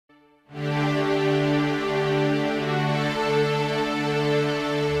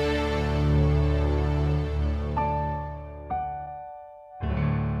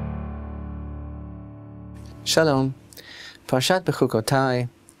Shalom. Parashat Bechukotai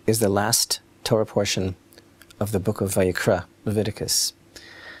is the last Torah portion of the book of Vayikra, Leviticus.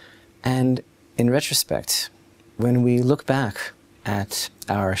 And in retrospect, when we look back at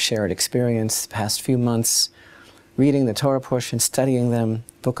our shared experience the past few months, reading the Torah portion, studying them,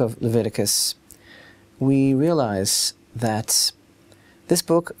 book of Leviticus, we realize that this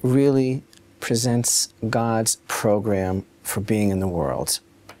book really presents God's program for being in the world,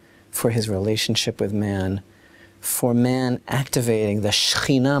 for his relationship with man, for man activating the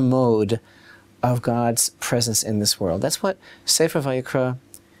Shekhinah mode of God's presence in this world. That's what Sefer Vayikra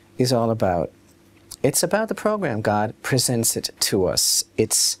is all about. It's about the program. God presents it to us.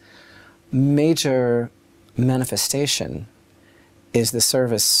 Its major manifestation is the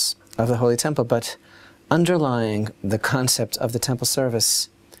service of the Holy Temple, but underlying the concept of the temple service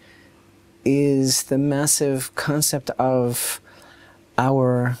is the massive concept of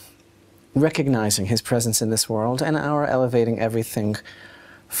our recognizing his presence in this world and our elevating everything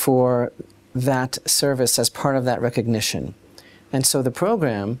for that service as part of that recognition. And so the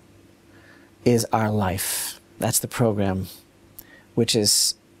program is our life. That's the program, which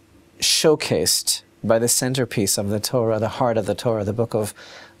is showcased by the centerpiece of the Torah, the heart of the Torah, the book of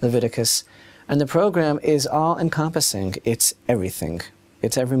Leviticus. And the program is all-encompassing. It's everything.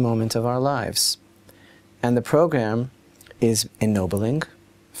 It's every moment of our lives. And the program is ennobling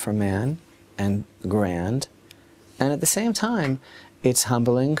for man and grand, and at the same time it's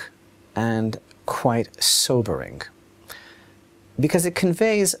humbling and quite sobering, because it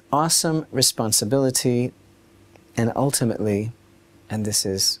conveys awesome responsibility, and ultimately, and this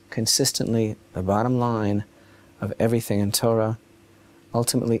is consistently the bottom line of everything in Torah,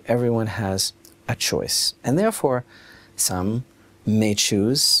 ultimately everyone has a choice, and therefore some may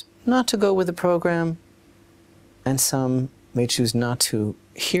choose not to go with the program, and some may choose not to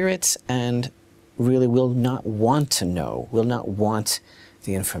hear it and really will not want to know, will not want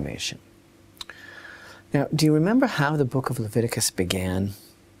the information. Now, do you remember how the book of Leviticus began?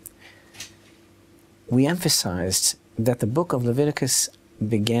 We emphasized that the book of Leviticus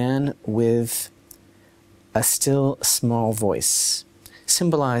began with a still small voice,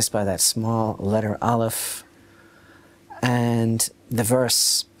 symbolized by that small letter Aleph, and the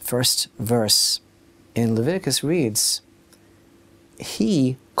verse, first verse in Leviticus reads,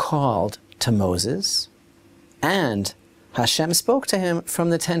 "He called to Moses, and Hashem spoke to him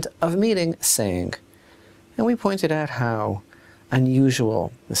from the tent of meeting, saying," and we pointed out how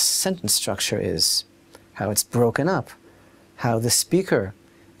unusual the sentence structure is, how it's broken up, how the speaker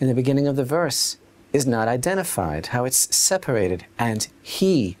in the beginning of the verse is not identified, how it's separated, and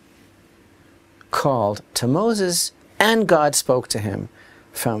he called to Moses, and God spoke to him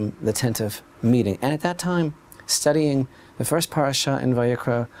from the tent of meeting. And at that time, studying the first parasha in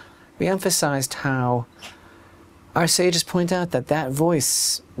Vayikra, we emphasized how our sages point out that that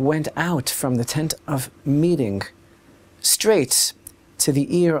voice went out from the tent of meeting straight to the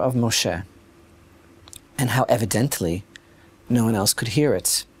ear of Moshe, and how evidently no one else could hear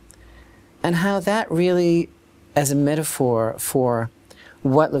it, and how that really, as a metaphor for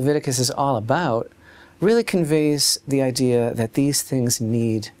what Leviticus is all about, really conveys the idea that these things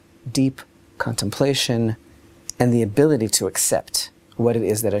need deep contemplation and the ability to accept what it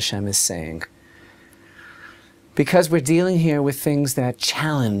is that Hashem is saying. Because we're dealing here with things that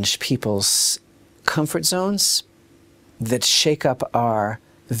challenge people's comfort zones, that shake up our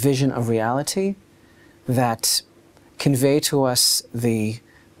vision of reality, that convey to us the,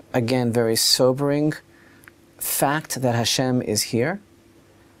 again, very sobering fact that Hashem is here,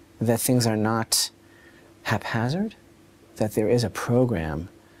 that things are not haphazard, that there is a program,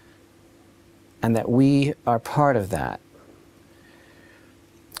 and that we are part of that.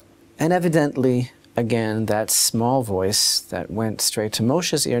 And evidently, again, that small voice that went straight to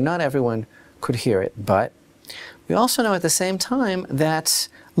Moshe's ear, not everyone could hear it, but we also know at the same time that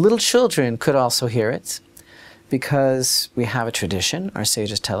little children could also hear it, because we have a tradition, our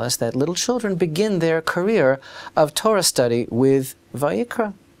sages tell us, that little children begin their career of Torah study with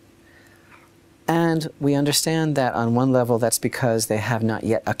Vayikra. And we understand that on one level that's because they have not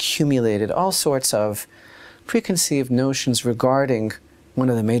yet accumulated all sorts of preconceived notions regarding one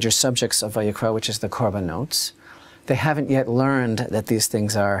of the major subjects of Vayikra, which is the korbanot. They haven't yet learned that these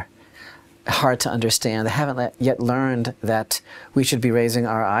things are hard to understand. They haven't yet learned that we should be raising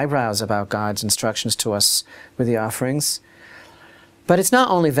our eyebrows about God's instructions to us with the offerings. But it's not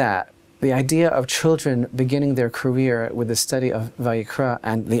only that. The idea of children beginning their career with the study of Vayikra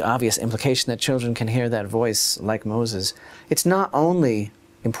and the obvious implication that children can hear that voice like Moses, it's not only,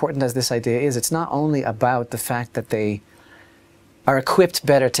 important as this idea is, it's not only about the fact that they are equipped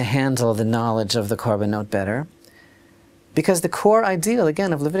better to handle the knowledge of the korbanot better. Because the core ideal,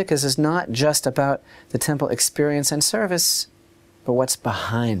 again, of Leviticus is not just about the temple experience and service, but what's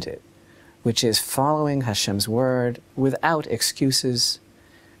behind it, which is following Hashem's word without excuses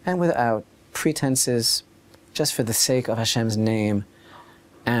and without pretenses, just for the sake of Hashem's name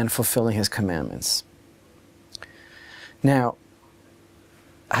and fulfilling His commandments. Now,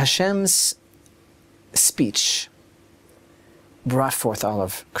 Hashem's speech brought forth all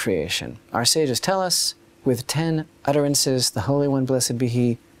of creation. Our sages tell us, with 10 utterances, the Holy One, blessed be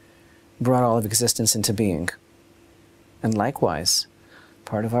He, brought all of existence into being. And likewise,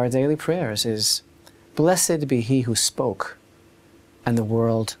 part of our daily prayers is, blessed be He who spoke, and the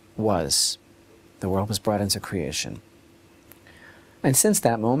world was. The world was brought into creation. And since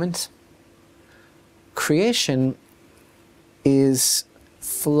that moment, creation is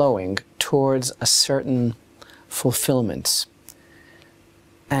flowing towards a certain fulfillment.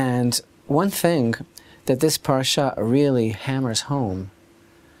 And one thing that this parasha really hammers home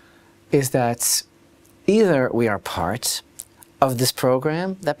is that either we are part of this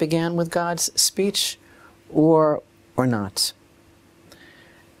program that began with God's speech, or not.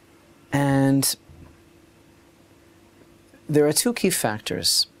 And there are two key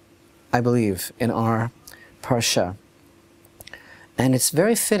factors, I believe, in our parasha. And it's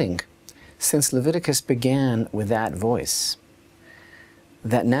very fitting, since Leviticus began with that voice,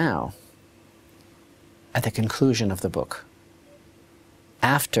 that now, at the conclusion of the book,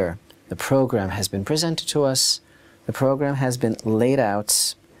 after the program has been presented to us, the program has been laid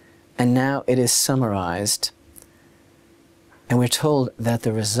out, and now it is summarized, and we're told that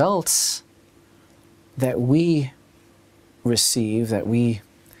the results that we receive, that we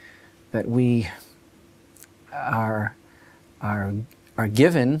are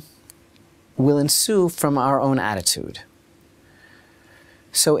given, will ensue from our own attitude.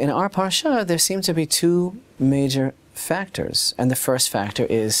 So in our parsha, there seem to be two major factors. And the first factor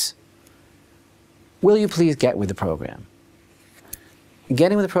is, will you please get with the program?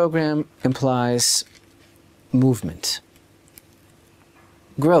 Getting with the program implies movement.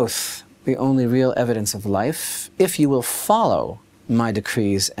 Growth, the only real evidence of life, if you will follow my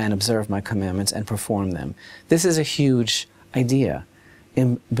decrees and observe my commandments and perform them. This is a huge idea.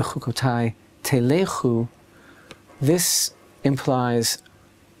 In Bechukotai telechu, this implies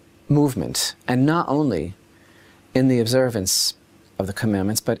movement, and not only in the observance of the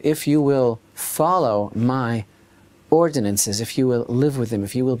commandments, but if you will follow my ordinances, if you will live with them,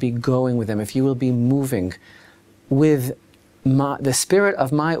 if you will be going with them, if you will be moving with the spirit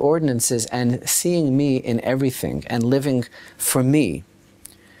of my ordinances and seeing me in everything and living for me.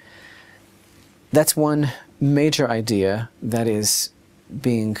 That's one major idea that is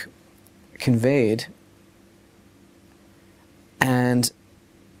being conveyed. And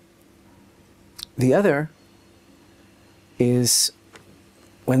the other is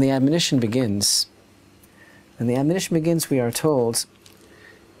when the admonition begins. When the admonition begins, we are told,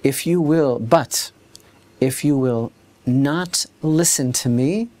 if you will not listen to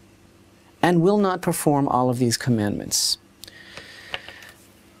me and will not perform all of these commandments.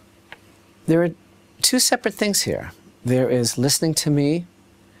 There are two separate things here. There is listening to me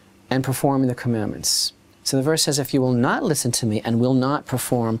and performing the commandments. So the verse says, if you will not listen to me and will not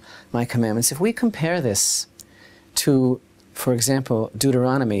perform my commandments. If we compare this to, for example,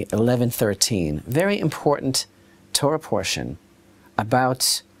 Deuteronomy 11:13, very important Torah portion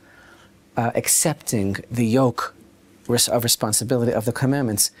about accepting the yoke of responsibility of the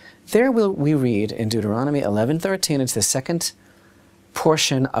commandments. There we read in Deuteronomy 11:13, it's the second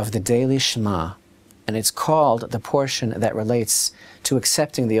portion of the daily Shema, and it's called the portion that relates to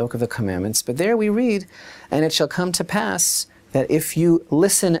accepting the yoke of the commandments. But there we read, and it shall come to pass that if you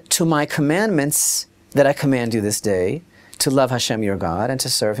listen to my commandments that I command you this day, to love Hashem your God and to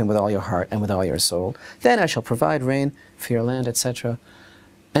serve Him with all your heart and with all your soul, then I shall provide rain for your land, etc.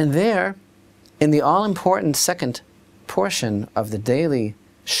 And there, in the all-important second portion of the daily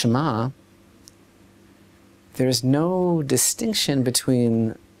Shema, there is no distinction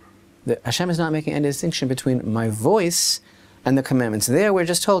between, Hashem is not making any distinction between my voice and the commandments. There we're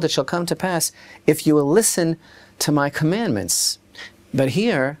just told it shall come to pass if you will listen to my commandments. But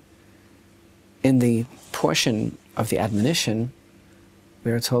here, in the portion of the admonition,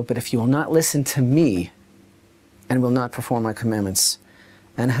 we are told, but if you will not listen to me and will not perform my commandments.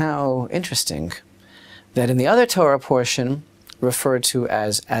 And how interesting that in the other Torah portion, referred to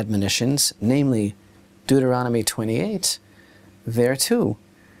as admonitions, namely Deuteronomy 28, there too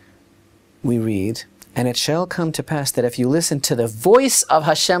we read, and it shall come to pass that if you listen to the voice of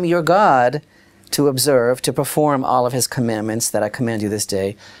Hashem your God to observe, to perform all of his commandments that I command you this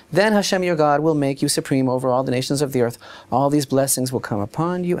day, then Hashem your God will make you supreme over all the nations of the earth. All these blessings will come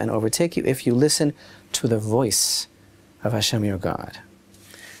upon you and overtake you if you listen to the voice of Hashem your God.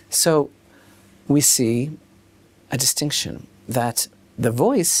 So we see a distinction that the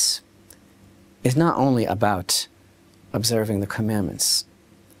voice is not only about observing the commandments.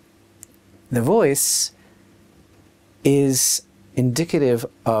 The voice is indicative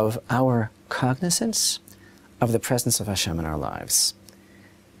of our cognizance of the presence of Hashem in our lives.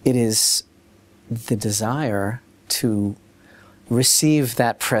 It is the desire to receive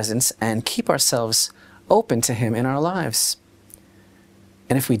that presence and keep ourselves open to Him in our lives.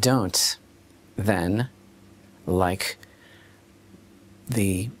 And if we don't, then, like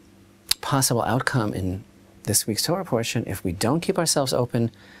the possible outcome in this week's Torah portion, if we don't keep ourselves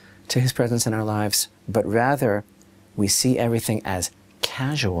open to His presence in our lives, but rather we see everything as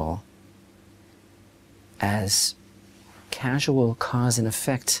casual cause and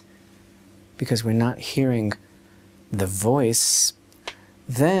effect, because we're not hearing the voice,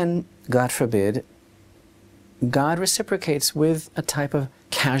 then, God forbid, God reciprocates with a type of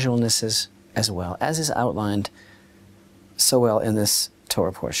casualness as well, as is outlined so well in this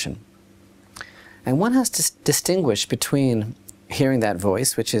Torah portion. And one has to distinguish between hearing that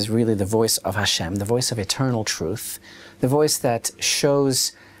voice, which is really the voice of Hashem, the voice of eternal truth, the voice that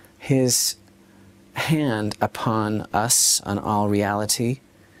shows His hand upon us, on all reality,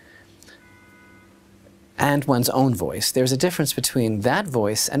 and one's own voice. There's a difference between that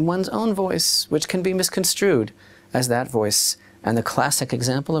voice and one's own voice, which can be misconstrued as that voice. And the classic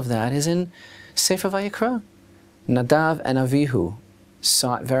example of that is in Sefer Vayikra. Nadav and Avihu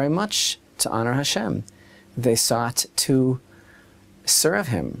sought very much to honor Hashem. They sought to serve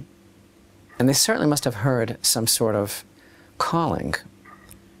Him. And they certainly must have heard some sort of calling.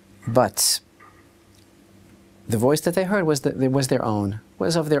 But the voice that they heard was their own,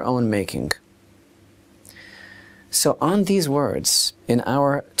 was of their own making. So on these words, in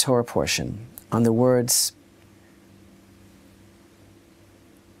our Torah portion, on the words,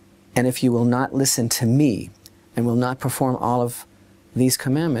 and if you will not listen to me, and will not perform all of these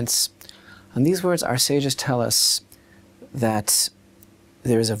commandments, on these words our sages tell us that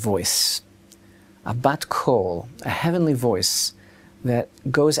there is a voice, a bat kol, a heavenly voice that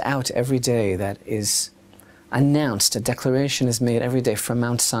goes out every day, that is announced, a declaration is made every day from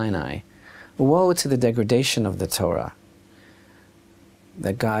Mount Sinai. Woe to the degradation of the Torah,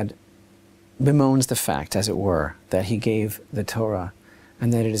 that God bemoans the fact, as it were, that He gave the Torah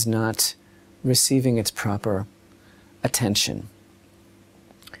and that it is not receiving its proper attention.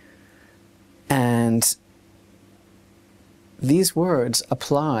 And these words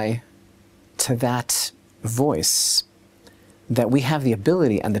apply to that voice that we have the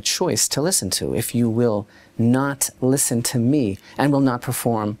ability and the choice to listen to. If you will not listen to me and will not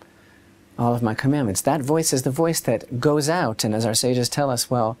perform all of my commandments. That voice is the voice that goes out, and as our sages tell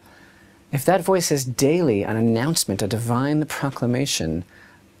us, well, if that voice is daily an announcement, a divine proclamation,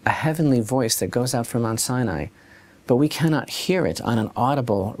 a heavenly voice that goes out from Mount Sinai, but we cannot hear it on an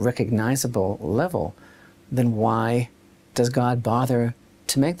audible, recognizable level, then why does God bother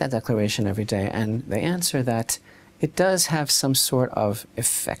to make that declaration every day? And they answer that it does have some sort of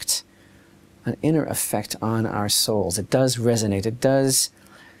effect, an inner effect on our souls. It does resonate. It does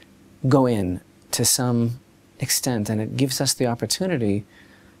go in to some extent, and it gives us the opportunity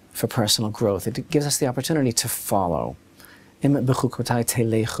for personal growth. It gives us the opportunity to follow. It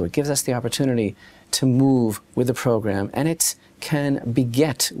gives us the opportunity to move with the program, and it can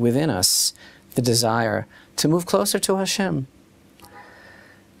beget within us the desire to move closer to Hashem.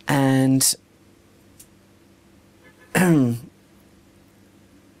 And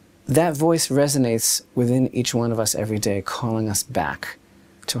that voice resonates within each one of us every day, calling us back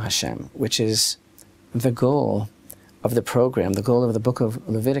to Hashem, which is the goal of the program, the goal of the book of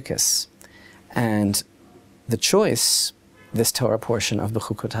Leviticus. And the choice this Torah portion of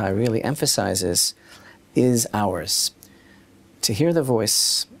Bechukotai really emphasizes is ours, to hear the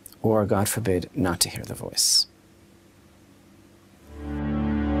voice, or, God forbid, not to hear the voice.